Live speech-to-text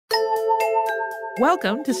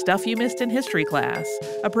Welcome to Stuff You Missed in History Class,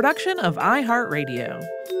 a production of iHeartRadio.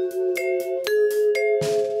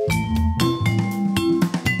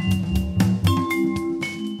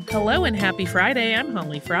 Hello and happy Friday. I'm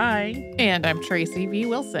Holly Fry. And I'm Tracy V.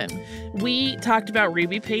 Wilson. We talked about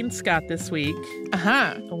Ruby Payne-Scott this week.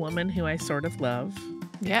 Uh-huh. A woman who I sort of love.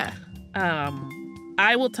 Yeah.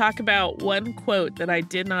 I will talk about one quote that I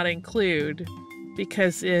did not include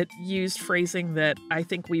because it used phrasing that I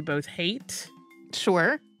think we both hate.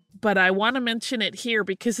 Sure. But I want to mention it here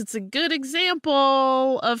because it's a good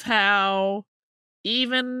example of how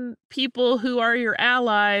even people who are your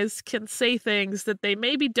allies can say things that they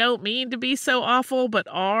maybe don't mean to be so awful, but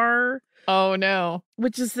are. Oh, no.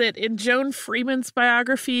 Which is that in Joan Freeman's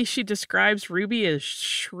biography, she describes Ruby as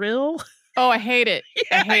shrill. Oh, I hate it.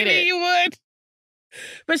 Yeah, I hate it. You would.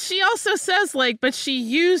 But she also says, but she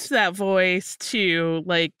used that voice to,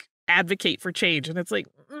 advocate for change. And it's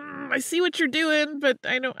I see what you're doing, but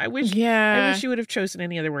I wish you would have chosen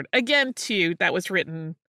any other word. Again, too, that was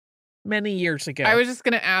written many years ago. I was just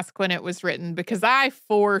going to ask when it was written, because I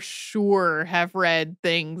for sure have read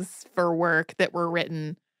things for work that were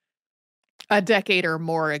written a decade or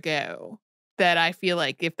more ago that I feel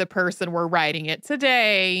like if the person were writing it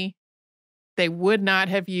today, they would not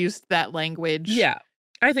have used that language. Yeah.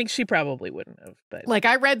 I think she probably wouldn't have, but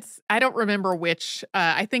I don't remember which,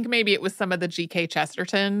 I think maybe it was some of the G.K.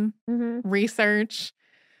 Chesterton research.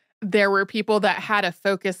 There were people that had a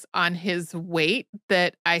focus on his weight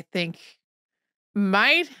that I think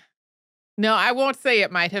I won't say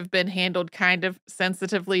it might have been handled kind of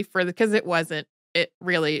sensitively because it wasn't it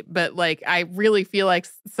really, but I really feel like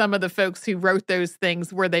some of the folks who wrote those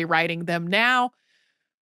things, were they writing them now,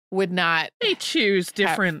 would not. They choose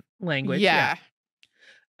different language. Yeah.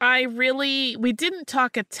 We didn't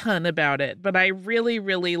talk a ton about it, but I really,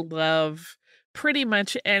 really love pretty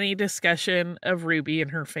much any discussion of Ruby and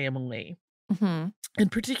her family. Mm-hmm.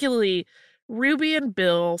 And particularly, Ruby and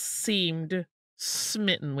Bill seemed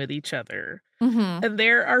smitten with each other. Mm-hmm. And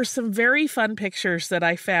there are some very fun pictures that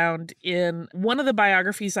I found in one of the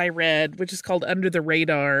biographies I read, which is called Under the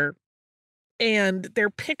Radar. And they're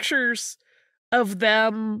pictures of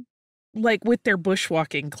them with their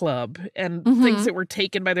bushwalking club and things that were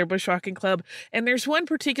taken by their bushwalking club. And there's one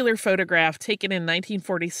particular photograph taken in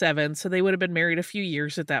 1947, so they would have been married a few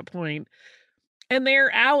years at that point. And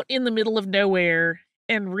they're out in the middle of nowhere,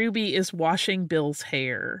 and Ruby is washing Bill's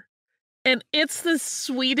hair. And it's the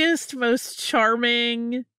sweetest, most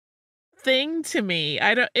charming thing to me.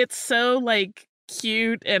 It's so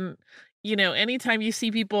cute, and anytime you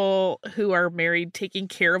see people who are married taking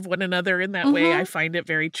care of one another in that way, I find it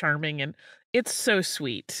very charming, and it's so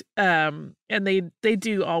sweet. And they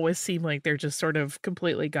do always seem like they're just sort of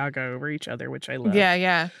completely gaga over each other, which I love. Yeah,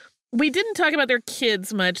 yeah. We didn't talk about their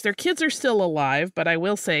kids much. Their kids are still alive, but I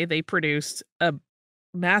will say they produced a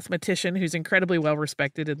mathematician who's incredibly well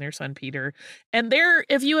respected in their son Peter. And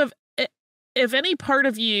if any part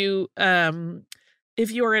of you,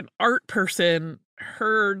 if you're an art person,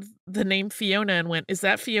 heard the name Fiona and went, is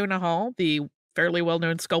that Fiona Hall, the fairly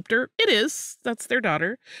well-known sculptor? It is. That's their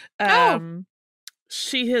daughter.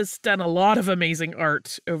 She has done a lot of amazing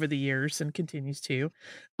art over the years and continues to.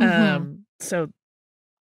 So,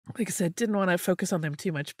 like I said, didn't want to focus on them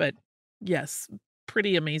too much, but yes,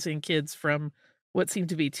 pretty amazing kids from what seemed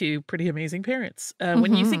to be two pretty amazing parents.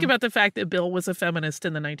 When you think about the fact that Bill was a feminist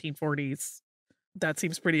in the 1940s, that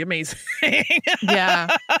seems pretty amazing.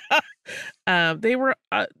 Yeah. They were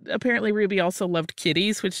apparently Ruby also loved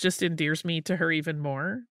kitties, which just endears me to her even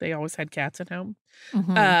more. They always had cats at home.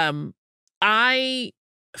 I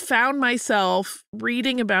found myself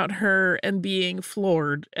reading about her and being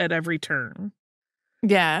floored at every turn.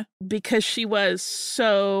 Yeah. Because she was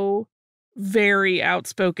so very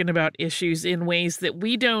outspoken about issues in ways that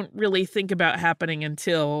we don't really think about happening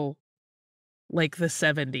until the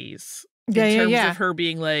 70s. In terms of her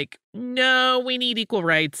being no, we need equal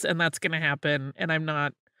rights, and that's going to happen, and I'm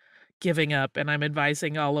not giving up, and I'm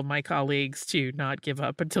advising all of my colleagues to not give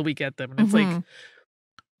up until we get them. And it's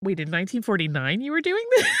wait, in 1949 you were doing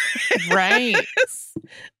this? Right.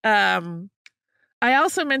 I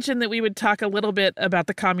also mentioned that we would talk a little bit about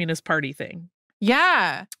the Communist Party thing.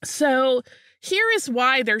 Yeah. So here is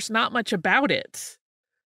why there's not much about it.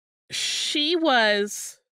 She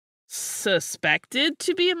was suspected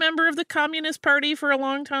to be a member of the Communist Party for a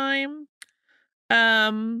long time.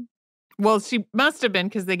 Well, she must have been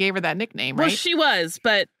because they gave her that nickname, right? Well, she was,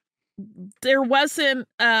 but there wasn't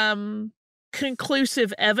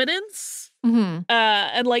conclusive evidence. And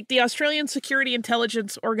the Australian Security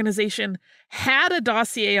Intelligence Organization had a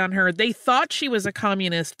dossier on her. They thought she was a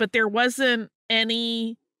communist, but there wasn't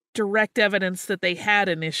any direct evidence that they had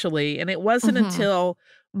initially. And it wasn't until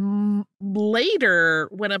later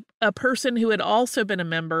when a person who had also been a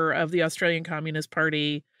member of the Australian Communist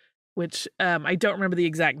Party, which I don't remember the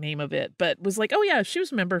exact name of it, but was like, oh yeah, she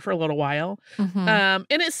was a member for a little while. And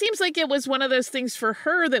it seems like it was one of those things for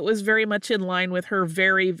her that was very much in line with her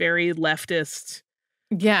very, very leftist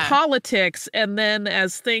politics. And then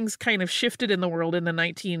as things kind of shifted in the world in the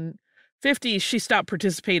 1950s, she stopped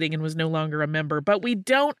participating and was no longer a member. But we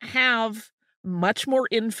don't have much more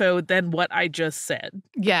info than what I just said.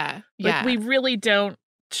 Like, we really don't.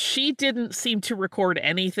 She didn't seem to record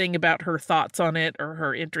anything about her thoughts on it or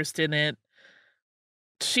her interest in it.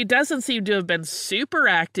 She doesn't seem to have been super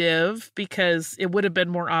active because it would have been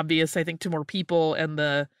more obvious, I think, to more people, and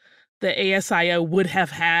the ASIO would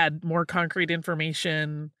have had more concrete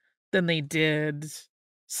information than they did.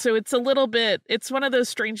 So it's a little bit, it's one of those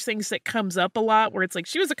strange things that comes up a lot where it's like,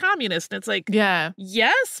 she was a communist. And it's like,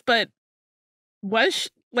 yes, but was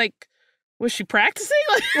she practicing?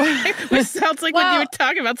 Which sounds like when you would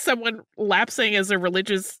talk about someone lapsing as a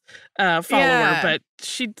religious follower, but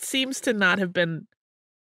she seems to not have been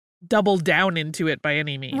doubled down into it by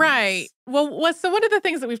any means. Right. Well, so one of the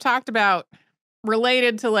things that we've talked about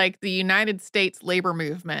related to like the United States labor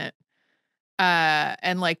movement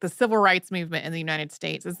and like the civil rights movement in the United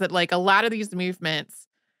States is that like a lot of these movements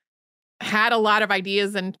had a lot of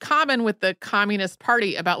ideas in common with the Communist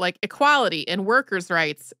Party about like equality and workers'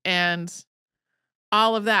 rights and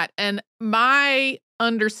all of that. And my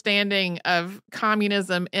understanding of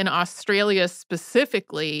communism in Australia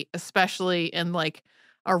specifically, especially in like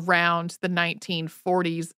around the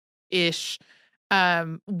 1940s-ish,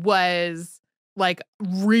 was like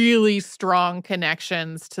really strong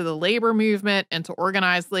connections to the labor movement and to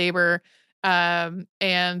organized labor,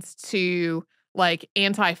 and to like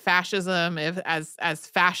anti-fascism as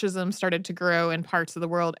fascism started to grow in parts of the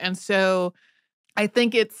world. And so I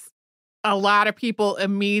think it's a lot of people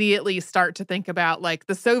immediately start to think about like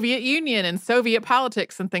the Soviet Union and Soviet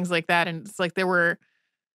politics and things like that. And it's like there were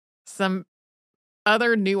some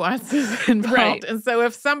other nuances involved. Right. And so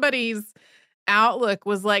if somebody's outlook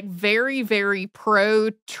was like very, very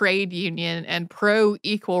pro-trade union and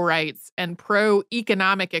pro-equal rights and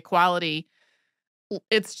pro-economic equality,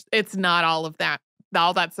 it's not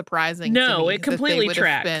all that surprising. No, to me it completely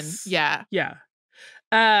tracks. Yeah.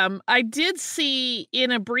 I did see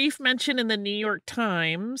in a brief mention in the New York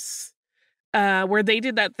Times where they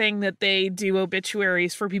did that thing that they do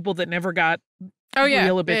obituaries for people that never got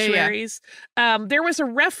real obituaries. There was a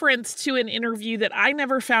reference to an interview that I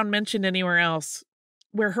never found mentioned anywhere else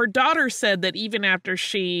where her daughter said that even after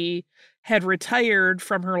she had retired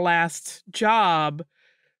from her last job,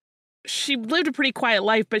 she lived a pretty quiet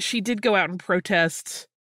life, but she did go out and protest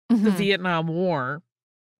the Vietnam War,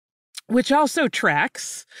 which also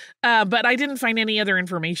tracks. But I didn't find any other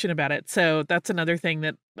information about it. So that's another thing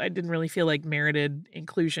that I didn't really feel like merited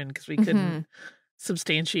inclusion because we couldn't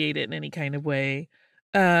substantiate it in any kind of way.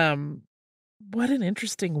 What an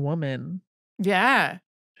interesting woman. Yeah.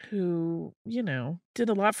 Who, did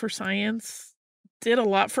a lot for science, did a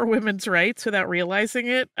lot for women's rights without realizing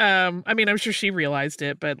it. I mean, I'm sure she realized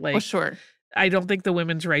it, but like, sure. I don't think the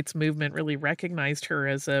women's rights movement really recognized her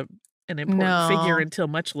as an important figure until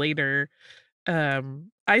much later.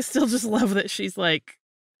 I still just love that she's like,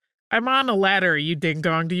 I'm on a ladder, you ding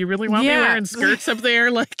dong. Do you really want me wearing skirts up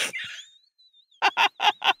there? Like,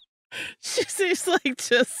 she's like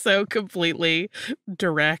just so completely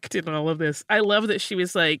direct in all of this. I love that she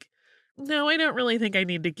was like, no, I don't really think I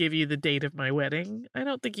need to give you the date of my wedding. I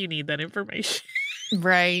don't think you need that information.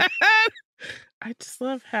 Right. I just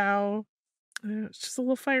love how it's just a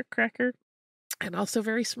little firecracker and also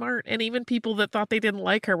very smart. And even people that thought they didn't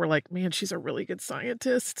like her were like, man, she's a really good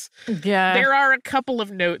scientist. Yeah. There are a couple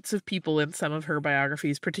of notes of people in some of her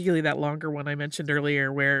biographies, particularly that longer one I mentioned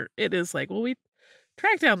earlier, where it is like, well, we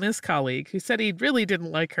tracked down this colleague who said he really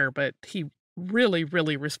didn't like her, but he really,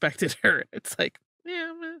 really respected her. It's like,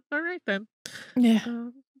 yeah, all right then. Yeah. I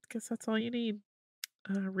guess that's all you need.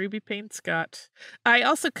 Ruby Payne-Scott. I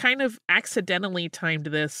also kind of accidentally timed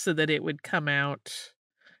this so that it would come out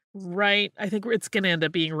right. I think it's going to end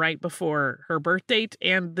up being right before her birth date,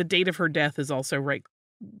 and the date of her death is also right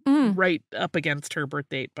up against her birth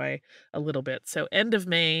date by a little bit. So end of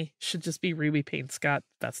May should just be Ruby Payne-Scott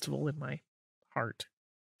Festival in my heart.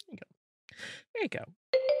 There you go.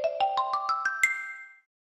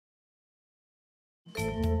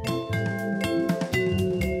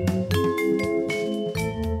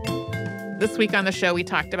 This week on the show, we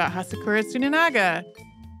talked about Hasakura Tsunenaga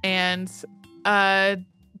and a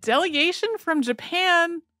delegation from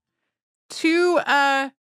Japan to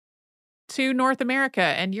to North America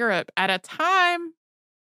and Europe at a time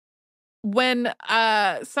when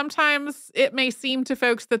sometimes it may seem to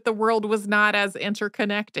folks that the world was not as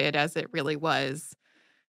interconnected as it really was.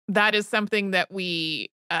 That is something that we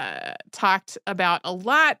talked about a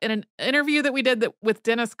lot in an interview that we did with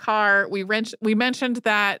Dennis Carr. We mentioned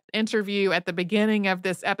that interview at the beginning of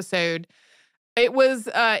this episode. It was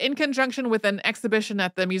in conjunction with an exhibition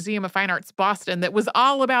at the Museum of Fine Arts Boston that was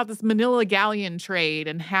all about this Manila galleon trade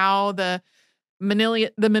and how the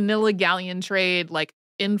Manila galleon trade like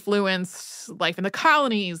influenced life in the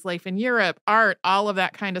colonies, life in Europe, art, all of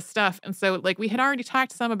that kind of stuff. And so like we had already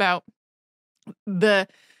talked some about the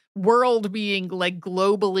world being like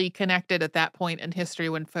globally connected at that point in history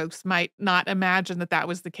when folks might not imagine that that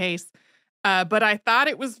was the case. But I thought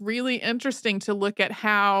it was really interesting to look at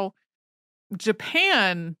how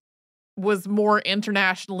Japan was more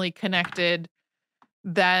internationally connected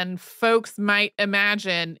than folks might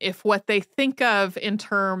imagine if what they think of in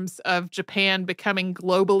terms of Japan becoming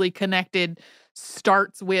globally connected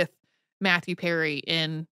starts with Matthew Perry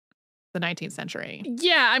in the 19th century.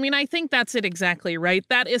 Yeah, I mean, I think that's it exactly, right?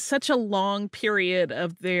 That is such a long period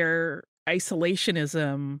of their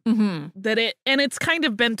isolationism and it's kind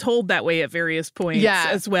of been told that way at various points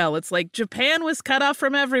as well. It's like Japan was cut off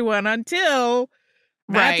from everyone until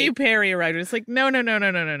Matthew Perry arrived. It's like, no.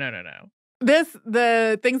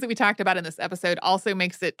 The things that we talked about in this episode also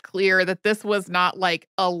makes it clear that this was not like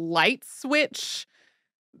a light switch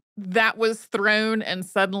that was thrown and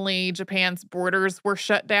suddenly Japan's borders were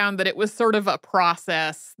shut down, that it was sort of a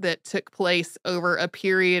process that took place over a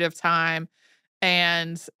period of time,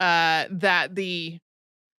 and that the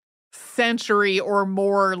century or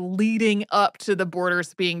more leading up to the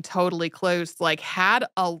borders being totally closed, like, had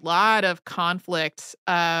a lot of conflict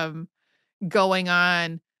going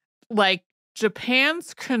on. Like,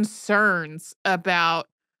 Japan's concerns about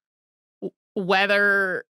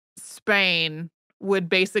whether Spain would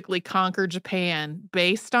basically conquer Japan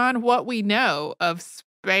based on what we know of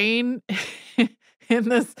Spain in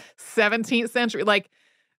the 17th century. Like,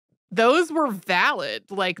 those were valid.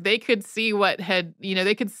 Like, they could see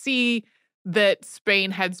they could see that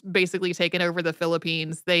Spain had basically taken over the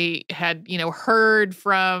Philippines. They had, heard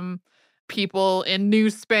from people in New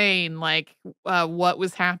Spain, like, what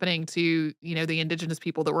was happening to, the indigenous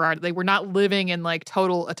people they were not living in like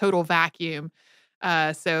a total vacuum.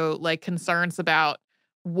 So like concerns about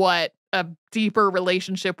what a deeper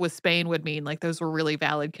relationship with Spain would mean, like those were really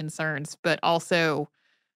valid concerns, but also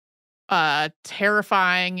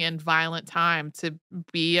terrifying and violent time to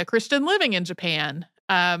be a Christian living in Japan.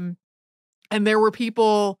 And there were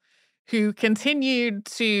people who continued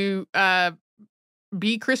to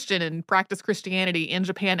be Christian and practice Christianity in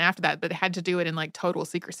Japan after that, but had to do it in like total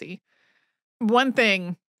secrecy. One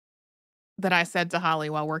thing that I said to Holly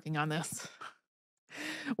while working on this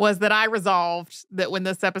was that I resolved that when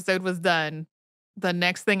this episode was done, the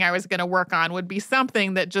next thing I was going to work on would be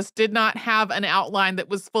something that just did not have an outline that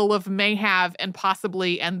was full of may have and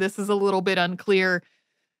possibly, and this is a little bit unclear,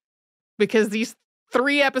 because these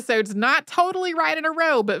 3 episodes, not totally right in a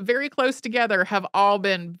row, but very close together, have all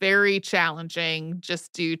been very challenging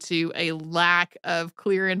just due to a lack of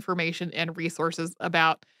clear information and resources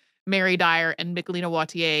about Mary Dyer and Michelina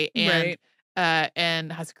Wautier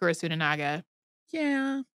and Hasakura Tsunanaga.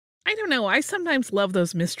 Yeah. I don't know. I sometimes love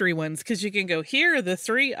those mystery ones because you can go, here are the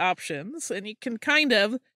 3 options, and you can kind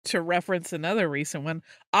of, to reference another recent one,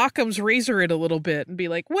 Occam's razor it a little bit and be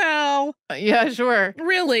like, well, yeah, sure.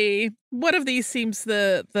 Really, what of these seems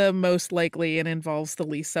the most likely and involves the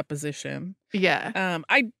least supposition? Yeah.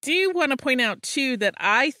 I do want to point out, too, that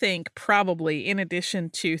I think probably, in addition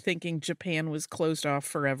to thinking Japan was closed off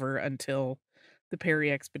forever until the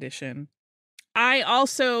Perry expedition, I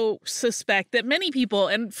also suspect that many people,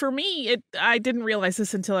 and for me, I didn't realize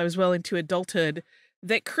this until I was well into adulthood,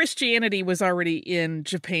 that Christianity was already in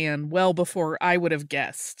Japan well before I would have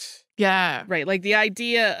guessed. Yeah. Right. Like the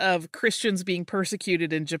idea of Christians being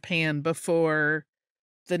persecuted in Japan before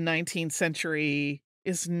the 19th century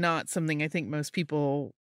is not something I think most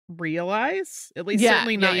people realize, at least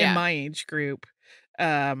certainly not in my age group.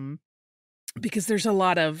 Because there's a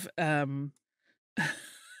lot of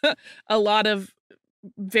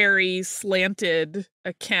very slanted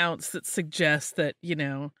accounts that suggest that,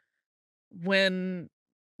 when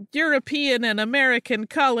European and American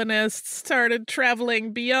colonists started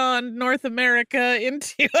traveling beyond North America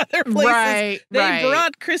into other places, they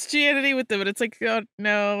brought Christianity with them. And it's like, oh,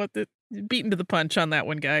 no, beaten to the punch on that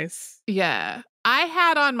one, guys. Yeah. I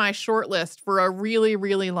had on my short list for a really,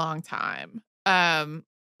 really long time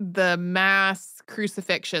the mass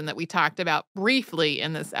crucifixion that we talked about briefly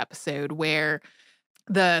in this episode, where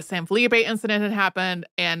the San Felipe incident had happened,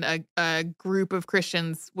 and a group of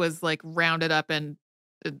Christians was like rounded up and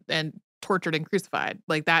tortured and crucified.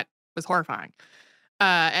 Like, that was horrifying.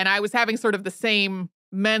 And I was having sort of the same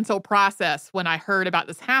mental process when I heard about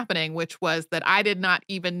this happening, which was that I did not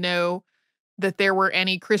even know that there were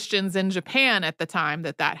any Christians in Japan at the time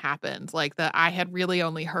that happened. Like, that I had really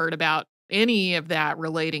only heard about any of that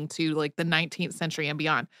relating to like the 19th century and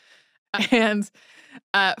beyond. And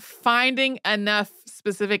finding enough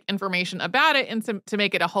specific information about it and to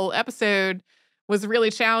make it a whole episode was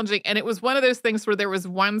really challenging. And it was one of those things where there was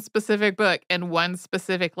one specific book and one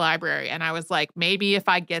specific library. And I was like, maybe if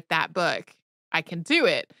I get that book, I can do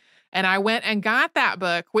it. And I went and got that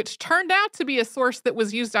book, which turned out to be a source that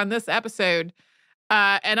was used on this episode.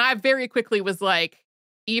 And I very quickly was like,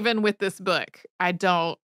 even with this book, I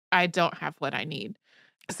don't have what I need.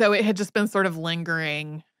 So it had just been sort of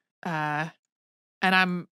lingering. And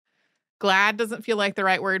I'm glad doesn't feel like the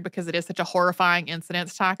right word because it is such a horrifying incident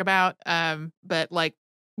to talk about. But like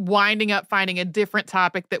winding up finding a different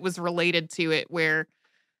topic that was related to it where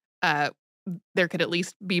there could at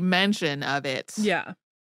least be mention of it. Yeah.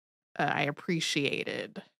 I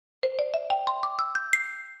appreciated.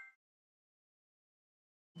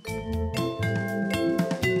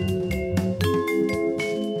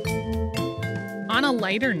 On a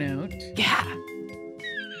lighter note. Yeah.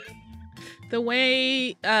 The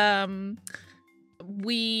way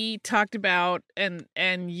we talked about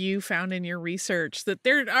and you found in your research that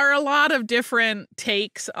there are a lot of different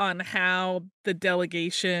takes on how the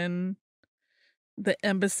delegation, the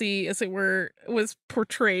embassy, as it were, was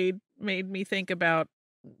portrayed, made me think about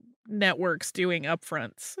networks doing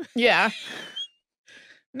upfronts. Yeah.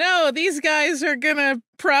 No, these guys are gonna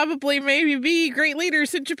probably maybe be great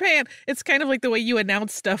leaders in Japan. It's kind of like the way you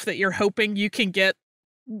announce stuff that you're hoping you can get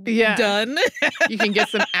done. You can get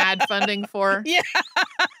some ad funding for. Yeah.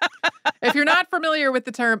 If you're not familiar with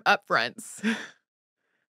the term upfronts,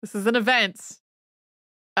 this is an event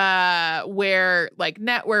where like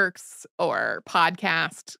networks or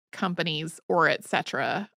podcast companies or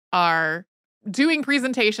etc. are doing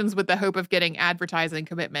presentations with the hope of getting advertising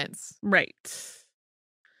commitments. Right.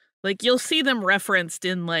 Like you'll see them referenced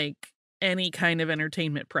in like any kind of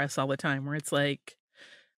entertainment press all the time where it's like,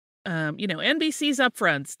 NBC's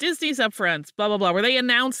upfronts, Disney's upfronts, blah, blah, blah, where they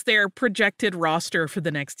announce their projected roster for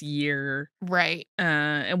the next year. Right.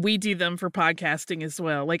 And we do them for podcasting as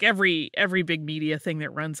well. Like every big media thing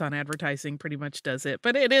that runs on advertising pretty much does it.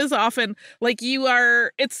 But it is often like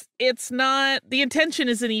it's not, the intention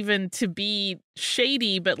isn't even to be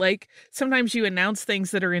shady, but like sometimes you announce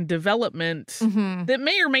things that are in development that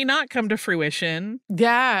may or may not come to fruition.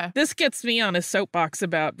 Yeah. This gets me on a soapbox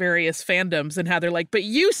about various fandoms and how they're like, but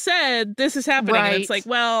you said this is happening. Right. And it's like,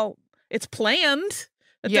 well, it's planned.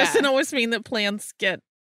 That doesn't always mean that plans get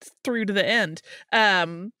through to the end.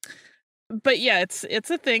 But yeah, it's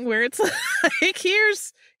a thing where it's like,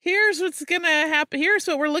 here's what's gonna happen. Here's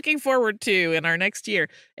what we're looking forward to in our next year.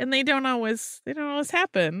 And they don't always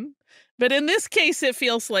happen. But in this case, it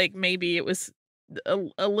feels like maybe it was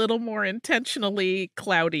a little more intentionally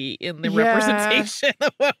cloudy in the representation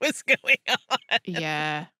of what was going on.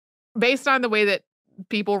 Yeah. Based on the way that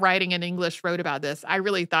people writing in English wrote about this, I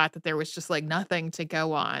really thought that there was just like nothing to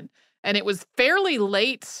go on. And it was fairly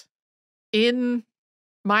late in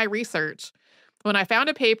my research when I found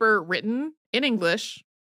a paper written in English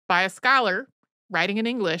by a scholar writing in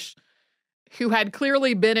English who had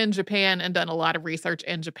clearly been in Japan and done a lot of research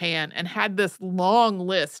in Japan and had this long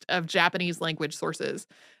list of Japanese language sources.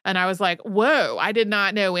 And I was like, whoa, I did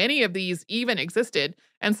not know any of these even existed.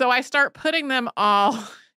 And so I start putting them all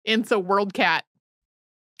into WorldCat.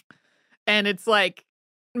 And it's like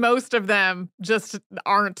most of them just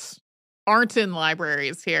aren't in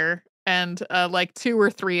libraries here. And like 2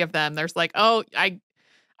 or 3 of them, there's like, oh, I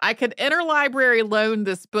could interlibrary loan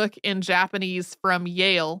this book in Japanese from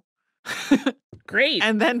Yale. Great.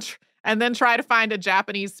 And then try to find a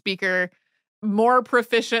Japanese speaker more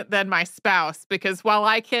proficient than my spouse, because while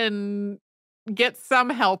I can get some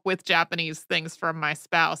help with Japanese things from my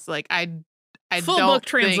spouse, like I full don't book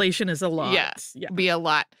translation is a lot. Yeah, be a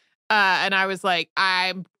lot. And I was like,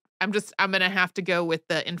 I'm gonna have to go with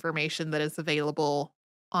the information that is available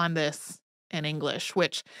on this in English,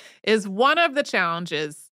 which is one of the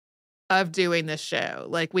challenges of doing this show.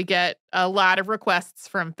 Like, we get a lot of requests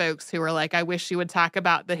from folks who are like, I wish you would talk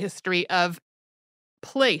about the history of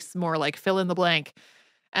place more, like fill in the blank.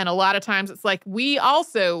 And a lot of times it's like, we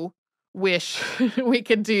also wish we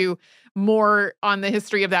could do more on the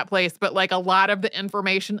history of that place. But like a lot of the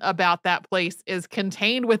information about that place is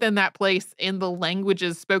contained within that place in the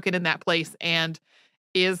languages spoken in that place. And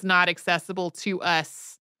is not accessible to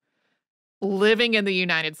us living in the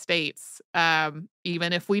United States,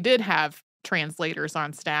 even if we did have translators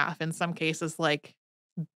on staff. In some cases, like,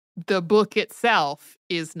 the book itself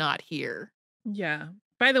is not here. Yeah.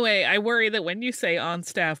 By the way, I worry that when you say on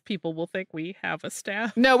staff, people will think we have a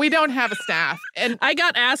staff. No, we don't have a staff. And I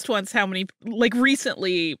got asked once how many, like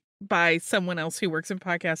recently by someone else who works in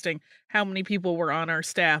podcasting, how many people were on our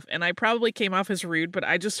staff. And I probably came off as rude, but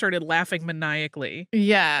I just started laughing maniacally.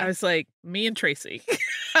 Yeah. I was like, me and Tracy.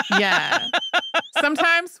 Yeah.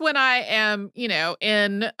 Sometimes when I am,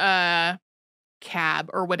 in a cab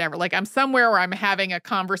or whatever, like I'm somewhere where I'm having a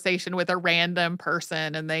conversation with a random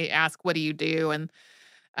person and they ask, what do you do? And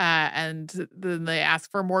then they ask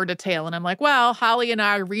for more detail. And I'm like, well, Holly and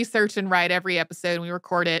I research and write every episode and we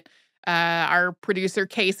record it. Our producer,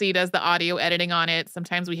 Casey, does the audio editing on it.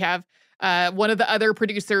 Sometimes we have one of the other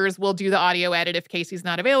producers will do the audio edit if Casey's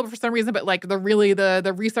not available for some reason. But like the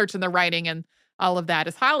research and the writing and all of that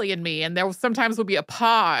is Holly and me. And there sometimes will be a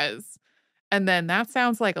pause. And then that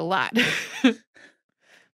sounds like a lot. It's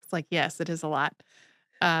like, yes, it is a lot.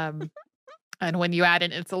 And when you add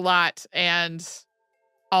in it's a lot and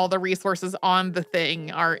all the resources on the thing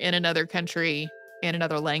are in another country, in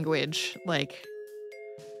another language, like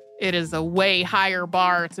it is a way higher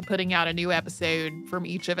bar to putting out a new episode from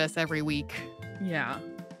each of us every week. Yeah.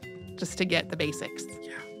 Just to get the basics.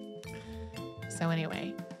 Yeah. So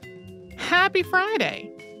anyway, happy Friday.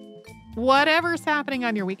 Whatever's happening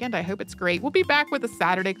on your weekend, I hope it's great. We'll be back with a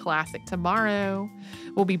Saturday Classic tomorrow.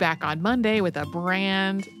 We'll be back on Monday with a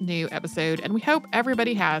brand new episode. And we hope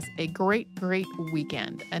everybody has a great, great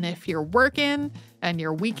weekend. And if you're working and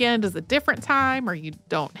your weekend is a different time or you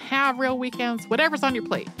don't have real weekends, whatever's on your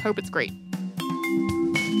plate, hope it's great.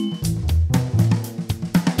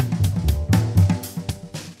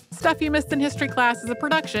 Stuff You Missed in History Class is a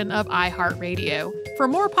production of iHeartRadio. For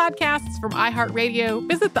more podcasts from iHeartRadio,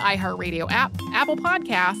 visit the iHeartRadio app, Apple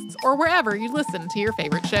Podcasts, or wherever you listen to your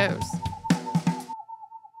favorite shows.